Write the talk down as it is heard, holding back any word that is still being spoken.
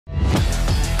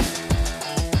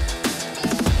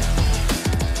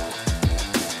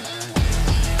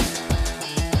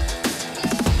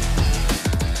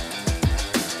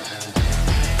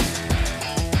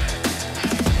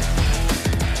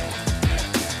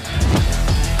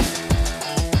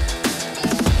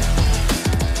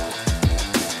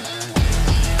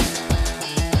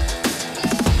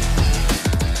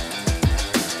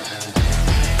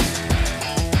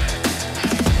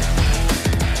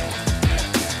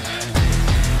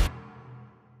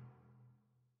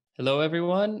Hello,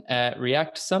 everyone at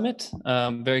React Summit.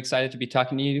 Very excited to be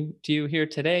talking to you here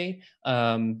today.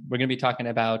 We're going to be talking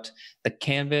about the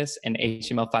Canvas and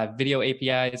HTML5 video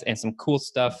APIs and some cool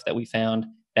stuff that we found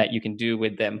that you can do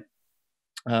with them.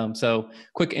 So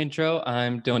quick intro,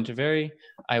 I'm Dylan Jhaveri.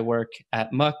 I work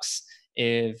at Mux.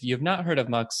 If you've not heard of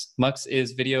Mux, Mux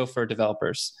is video for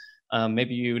developers.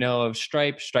 Maybe you know of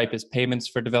Stripe. Stripe is payments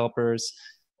for developers.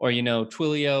 Or you know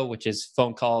Twilio, which is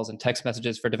phone calls and text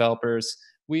messages for developers.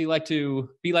 We like to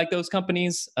be like those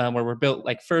companies where we're built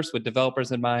like first with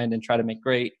developers in mind and try to make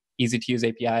great, easy to use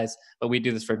APIs, but we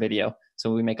do this for video.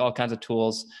 So we make all kinds of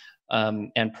tools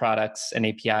and products and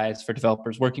APIs for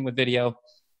developers working with video.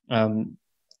 I'm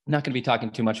not going to be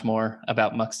talking too much more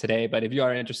about Mux today, but if you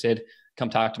are interested, come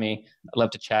talk to me. I'd love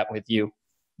to chat with you.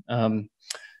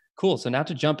 Cool. So now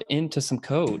to jump into some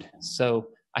code. So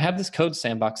I have this code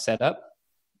sandbox set up.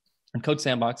 And Code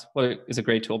Sandbox is a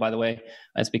great tool, by the way.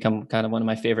 It's become kind of one of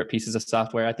my favorite pieces of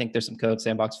software. I think there's some Code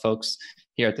Sandbox folks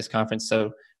here at this conference,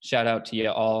 so shout out to you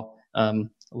all.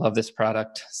 Love this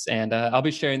product, and I'll be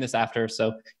sharing this after,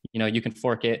 so you can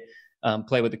fork it,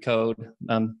 play with the code,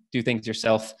 do things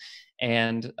yourself.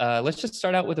 And let's just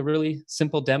start out with a really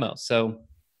simple demo. So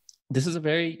this is a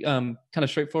very kind of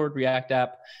straightforward React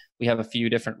app. We have a few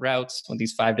different routes with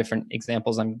these 5 different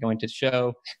examples I'm going to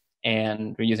show,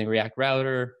 and we're using React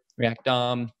Router, React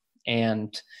DOM,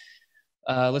 and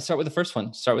let's start with the first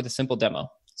one. Start with a simple demo.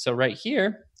 So right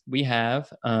here, we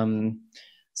have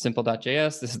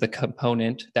simple.js. This is the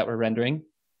component that we're rendering.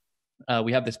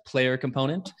 We have this player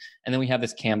component, and then we have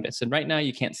this canvas. And right now,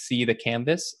 you can't see the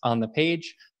canvas on the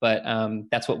page, but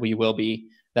that's what we will be.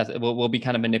 We'll be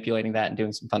kind of manipulating that and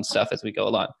doing some fun stuff as we go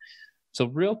along. So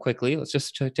real quickly, let's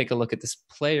just take a look at this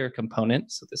player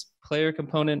component. So this player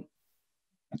component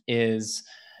is...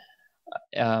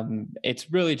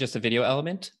 it's really just a video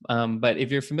element. But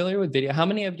if you're familiar with video, how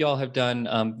many of y'all have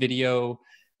done video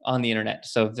on the internet?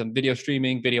 So the video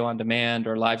streaming, video on demand,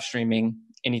 or live streaming,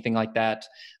 anything like that.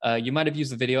 You might have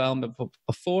used the video element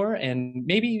before, and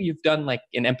maybe you've done like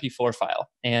an MP4 file.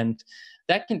 And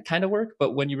that can kind of work,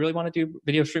 but when you really want to do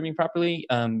video streaming properly,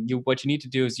 what you need to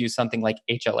do is use something like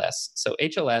HLS. So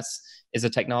HLS is a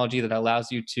technology that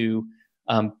allows you to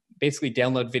basically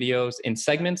download videos in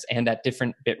segments and at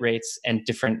different bit rates and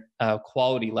different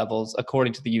quality levels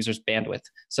according to the user's bandwidth.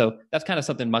 So that's kind of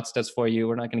something Mux does for you.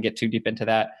 We're not going to get too deep into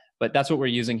that, but that's what we're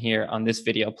using here on this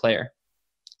video player.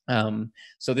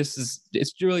 So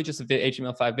it's really just a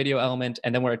HTML5 video element,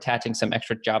 and then we're attaching some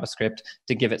extra JavaScript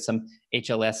to give it some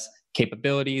HLS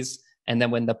capabilities. And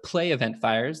then when the play event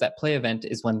fires, that play event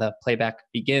is when the playback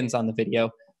begins on the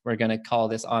video. We're going to call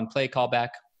this onPlay callback.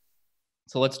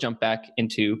 So let's jump back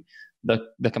into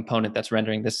the component that's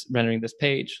rendering this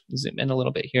page. Zoom in a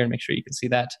little bit here and make sure you can see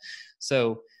that.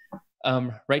 So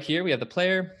right here we have the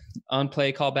player,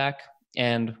 onPlay callback,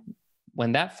 and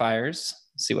when that fires,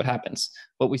 see what happens.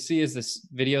 What we see is this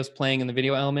video is playing in the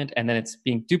video element, and then it's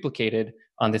being duplicated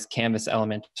on this canvas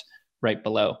element right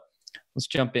below. Let's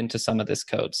jump into some of this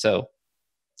code. So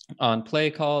on play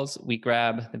calls, we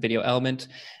grab the video element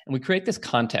and we create this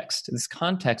context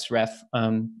ref.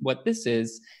 What this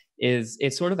is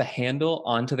it's sort of a handle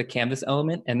onto the canvas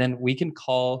element, and then we can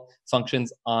call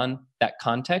functions on that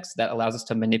context that allows us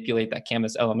to manipulate that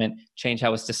canvas element, change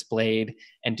how it's displayed,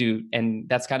 and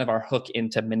that's kind of our hook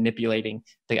into manipulating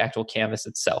the actual canvas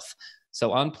itself.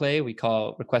 So on play, we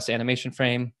call request animation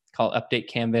frame, call update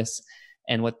canvas,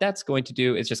 and what that's going to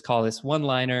do is just call this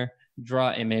one-liner,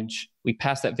 draw image. We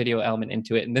pass that video element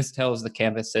into it, and this tells the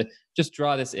canvas to just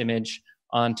draw this image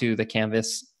onto the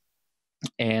canvas.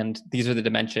 And these are the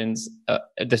dimensions.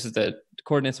 This is the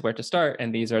coordinates where to start,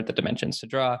 and these are the dimensions to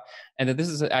draw. And then this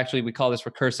is actually, we call this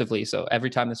recursively. So every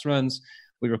time this runs,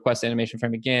 we request animation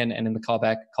frame again, and in the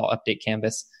callback, call update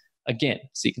canvas again.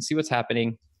 So you can see what's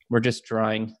happening. We're just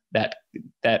drawing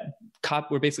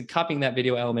we're basically copying that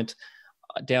video element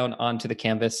down onto the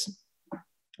canvas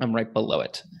right below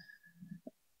it.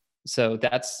 So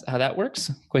that's how that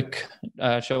works. Quick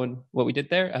showing what we did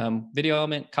there. Video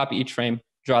element, copy each frame,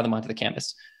 draw them onto the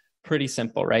canvas. Pretty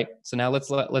simple, right? So now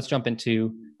let's jump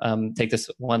into take this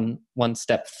one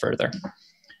step further.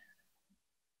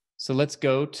 So let's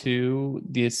go to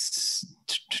this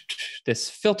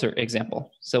filter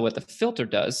example. So what the filter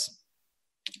does,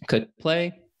 click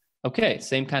play. Okay,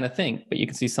 same kind of thing, but you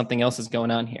can see something else is going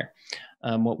on here.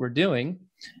 What we're doing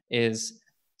is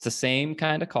it's the same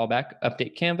kind of callback,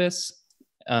 update canvas.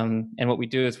 And what we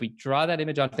do is we draw that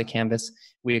image onto the canvas,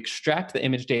 we extract the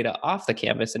image data off the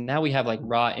canvas, and now we have like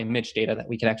raw image data that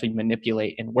we can actually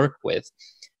manipulate and work with.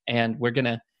 And we're going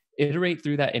to iterate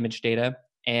through that image data.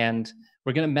 And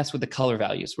we're going to mess with the color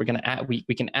values. We're going to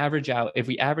we can average out, if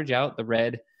we average out the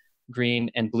red, green,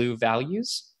 and blue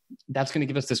values, that's going to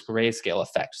give us this grayscale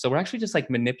effect. So we're actually just like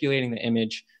manipulating the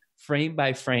image frame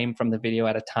by frame from the video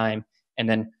at a time, and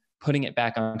then putting it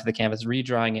back onto the canvas,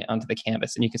 redrawing it onto the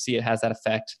canvas. And you can see it has that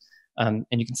effect. And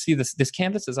you can see this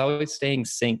canvas is always staying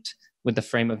synced with the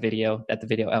frame of video that the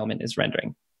video element is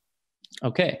rendering.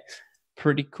 Okay,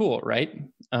 pretty cool, right?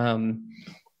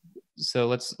 So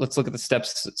let's look at the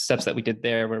steps that we did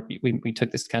there, where we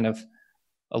took this kind of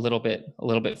a little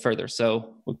bit further.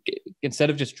 So instead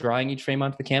of just drawing each frame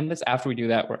onto the canvas, after we do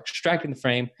that, we're extracting the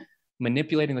frame,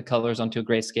 manipulating the colors onto a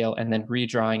grayscale, and then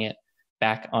redrawing it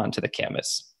back onto the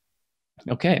canvas.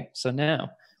 Okay, so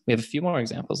now we have a few more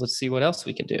examples. Let's see what else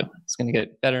we can do. It's going to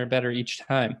get better and better each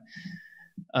time.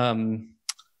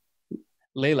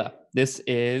 Layla, this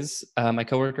is my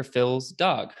coworker Phil's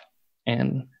dog.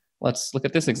 And let's look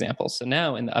at this example. So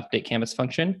now in the update canvas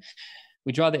function,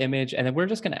 we draw the image, and then we're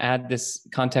just going to add this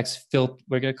context fill.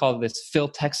 We're going to call this fill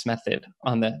text method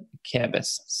on the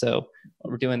canvas. So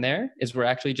what we're doing there is we're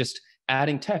actually just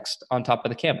adding text on top of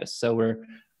the canvas. So we're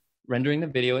rendering the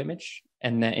video image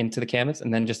and then into the canvas,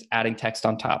 and then just adding text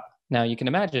on top. Now you can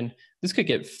imagine this could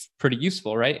get pretty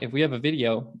useful, right? If we have a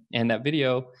video, and that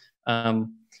video,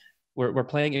 we're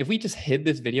playing, if we just hid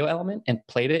this video element and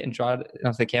played it and draw it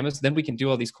onto the canvas, then we can do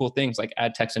all these cool things like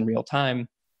add text in real time,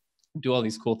 do all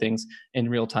these cool things in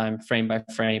real time, frame by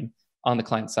frame, on the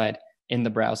client side, in the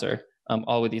browser,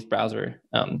 all with these browser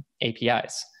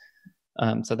APIs.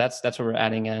 So that's where we're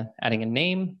adding a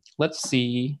name. Let's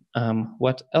see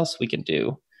what else we can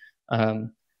do.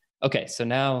 Okay, so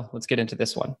now let's get into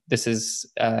this one. This is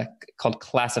called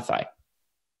classify.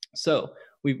 So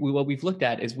what we've looked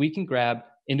at is we can grab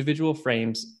individual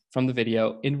frames from the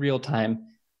video in real time,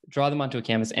 draw them onto a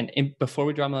canvas, and before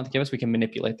we draw them onto the canvas, we can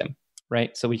manipulate them,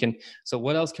 right? So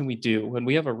what else can we do? When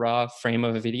we have a raw frame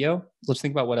of a video, let's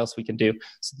think about what else we can do.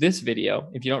 So this video,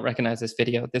 if you don't recognize this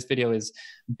video is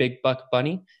Big Buck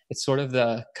Bunny. It's sort of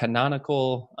the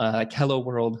canonical Hello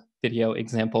World video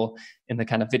example in the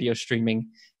kind of video streaming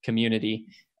community.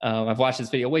 I've watched this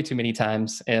video way too many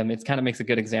times, and it kind of makes a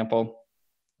good example.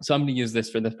 So I'm going to use this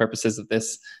for the purposes of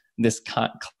this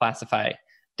classify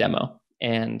demo.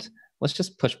 And let's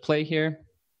just push play here.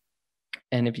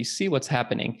 And if you see what's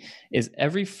happening is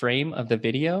every frame of the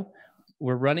video,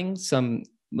 we're running some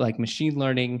like machine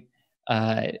learning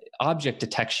object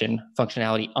detection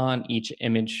functionality on each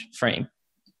image frame.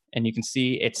 And you can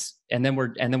see and then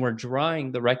we're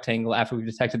drawing the rectangle after we've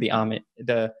detected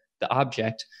the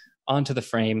object onto the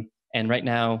frame. And right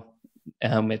now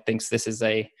it thinks this is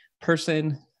a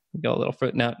person. We go a little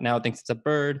further. Now it thinks it's a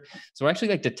bird. So we're actually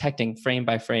like detecting frame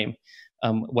by frame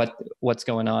what's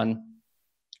going on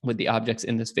with the objects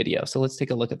in this video. So let's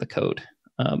take a look at the code.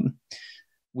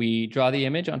 We draw the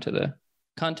image onto the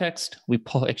context. We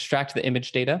extract the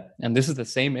image data. And this is the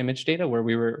same image data where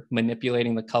we were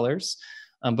manipulating the colors.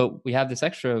 But we have this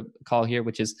extra call here,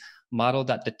 which is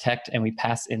model.detect, and we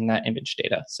pass in that image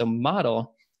data. So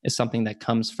model is something that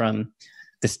comes from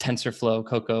this TensorFlow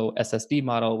Coco SSD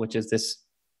model, which is this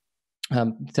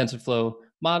TensorFlow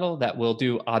model that will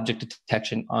do object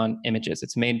detection on images.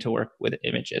 It's made to work with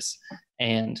images.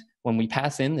 And when we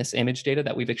pass in this image data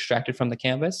that we've extracted from the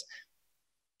canvas,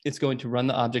 it's going to run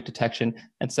the object detection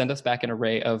and send us back an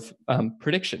array of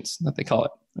predictions, that they call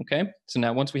it. Okay. So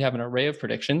now once we have an array of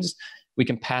predictions, we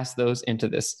can pass those into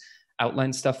this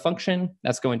outline stuff function.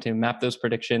 That's going to map those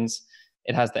predictions.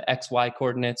 It has the XY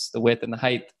coordinates, the width and the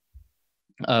height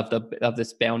of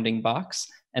this bounding box.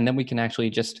 And then we can actually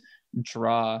just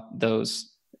draw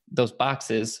those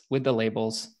boxes with the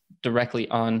labels directly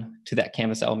on to that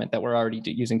canvas element that we're already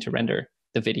using to render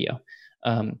the video.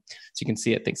 So you can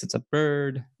see it thinks it's a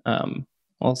bird.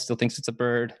 It still thinks it's a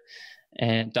bird.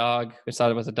 And dog, we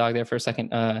thought it was a dog there for a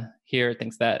second. Here it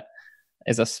thinks that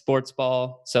is a sports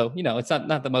ball. So, it's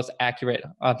not the most accurate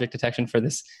object detection for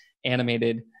this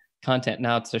animated content.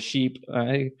 Now it's a sheep.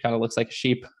 It kind of looks like a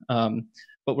sheep.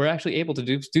 But we're actually able to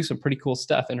do some pretty cool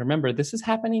stuff. And remember, this is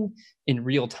happening in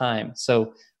real time.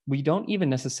 So we don't even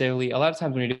necessarily, a lot of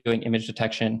times when you're doing image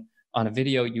detection on a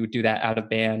video, you would do that out of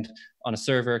band on a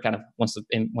server, kind of once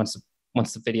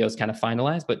the video is kind of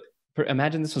finalized. But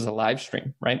imagine this was a live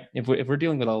stream, right? If we're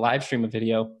dealing with a live stream of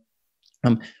video,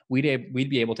 we'd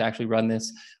be able to actually run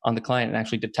this on the client and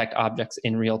actually detect objects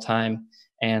in real time.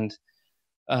 And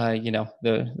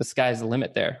the sky's the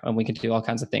limit there, and we can do all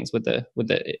kinds of things with the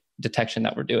detection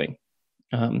that we're doing.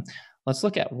 Let's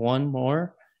look at one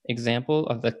more example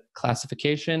of the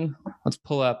classification. Let's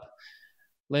pull up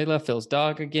Layla, Phil's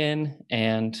dog again,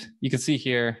 and you can see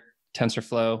here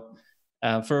TensorFlow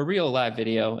For a real live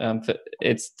video,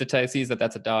 it's sees that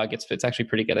that's a dog. It's actually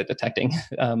pretty good at detecting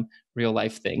real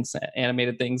life things,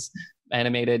 animated things,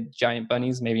 animated giant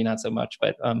bunnies, maybe not so much,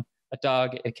 but a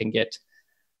dog it can get.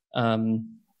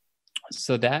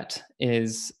 So that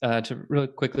is to really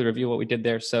quickly review what we did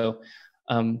there. So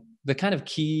the kind of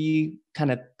key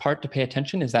kind of part to pay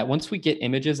attention is that once we get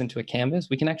images into a canvas,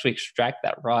 we can actually extract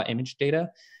that raw image data.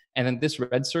 And then this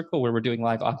red circle where we're doing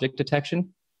live object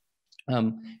detection,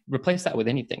 replace that with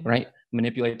anything, right?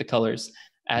 Manipulate the colors,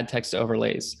 add text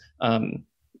overlays, and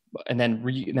then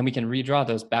we can redraw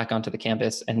those back onto the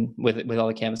canvas and with all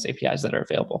the canvas APIs that are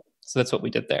available. So that's what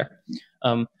we did there.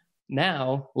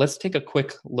 Now let's take a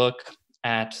quick look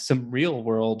at some real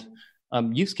world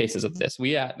use cases of this.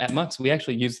 We at Mux, we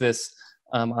actually use this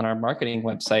on our marketing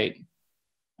website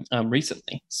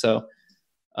recently. So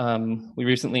we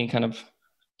recently kind of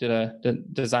did a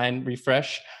design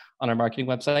refresh on our marketing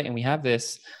website, and we have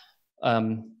this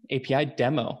API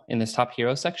demo in this top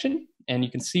hero section, and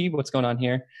you can see what's going on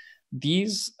here.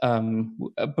 These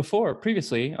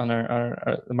previously on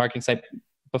our marketing site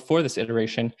before this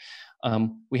iteration,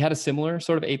 we had a similar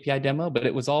sort of API demo, but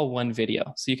it was all one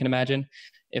video. So you can imagine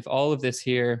if all of this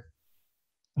here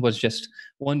was just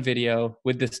one video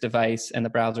with this device and the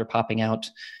browser popping out,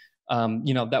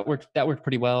 that worked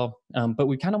pretty well. But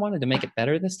we kind of wanted to make it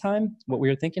better this time. What we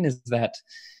were thinking is that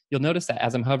you'll notice that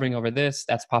as I'm hovering over this,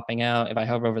 that's popping out. If I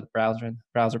hover over the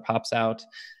browser pops out.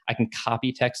 I can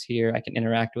copy text here. I can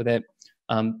interact with it.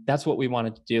 That's what we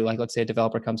wanted to do. Like, let's say a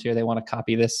developer comes here, they want to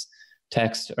copy this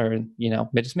text or,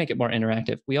 just make it more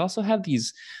interactive. We also have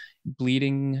these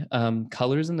bleeding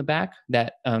colors in the back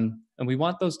that, and we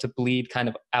want those to bleed kind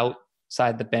of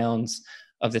outside the bounds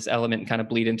of this element and kind of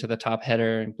bleed into the top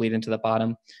header and bleed into the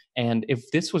bottom. And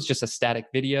if this was just a static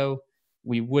video,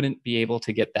 we wouldn't be able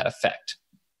to get that effect.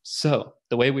 So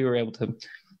the way we were able to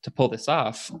pull this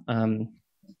off, I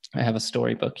have a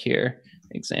storybook here,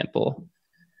 example.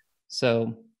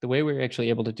 So the way we were actually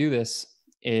able to do this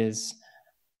is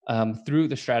through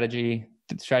the strategy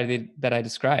that I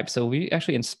described. So we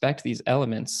actually inspect these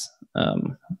elements.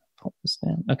 Pull this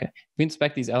down. Okay, we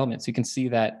inspect these elements. You can see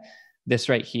that this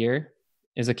right here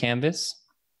is a canvas.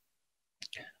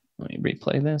 Let me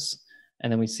replay this.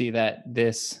 And then we see that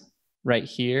this right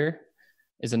here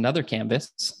is another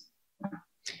canvas.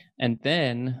 And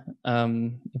then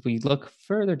if we look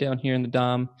further down here in the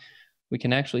DOM, we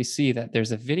can actually see that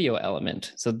there's a video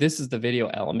element. So this is the video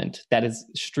element that is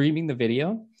streaming the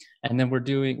video. And then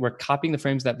we're copying the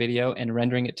frames of that video and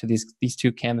rendering it to these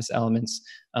two canvas elements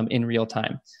in real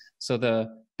time. So the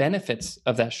benefits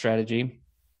of that strategy,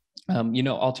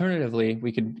 alternatively,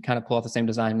 we could kind of pull out the same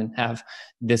design and have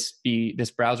this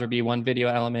browser be one video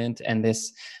element and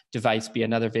this device be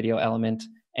another video element.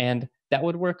 And that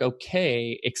would work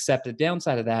okay, except the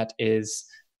downside of that is,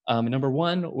 number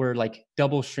one, we're like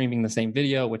double streaming the same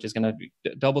video, which is going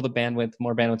to double the bandwidth,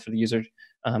 more bandwidth for the user,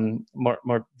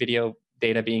 more video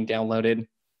data being downloaded.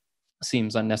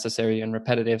 Seems unnecessary and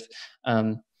repetitive.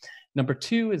 Number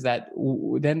two is that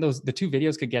then the two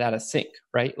videos could get out of sync,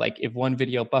 right? Like if one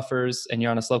video buffers and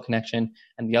you're on a slow connection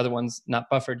and the other one's not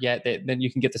buffered yet, then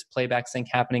you can get this playback sync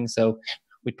happening. So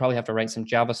we'd probably have to write some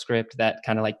JavaScript that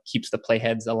kind of like keeps the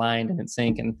playheads aligned and in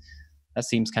sync, and that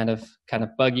seems kind of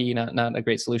buggy, not a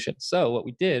great solution. So what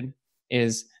we did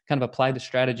is kind of apply the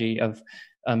strategy of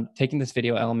taking this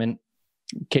video element,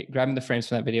 grabbing the frames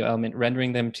from that video element,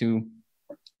 rendering them to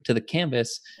the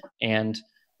canvas, and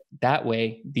that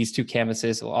way these two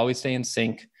canvases will always stay in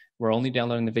sync. We're only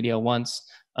downloading the video once.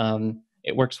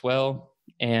 It works well,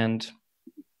 and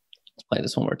let's play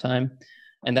this one more time.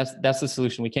 And that's the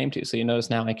solution we came to. So you notice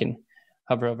now I can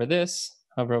hover over this,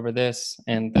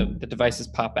 and the devices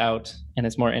pop out and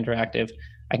it's more interactive.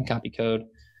 I can copy code.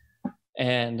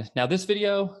 And now this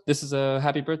is a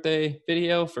happy birthday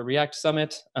video for React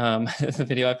Summit. It's a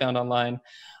video I found online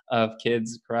of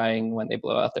kids crying when they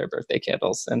blow out their birthday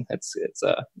candles, and it's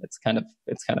kind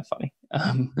of funny.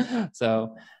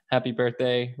 So happy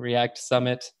birthday, React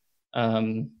Summit.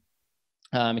 I'm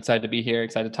excited to be here,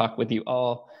 excited to talk with you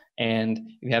all. And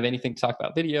if you have anything to talk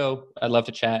about video, I'd love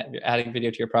to chat. If you're adding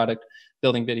video to your product,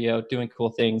 building video, doing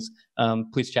cool things,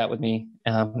 please chat with me.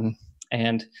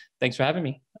 And thanks for having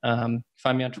me.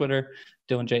 Find me on Twitter,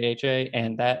 DylanJHA,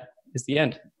 and that is the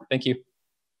end. Thank you.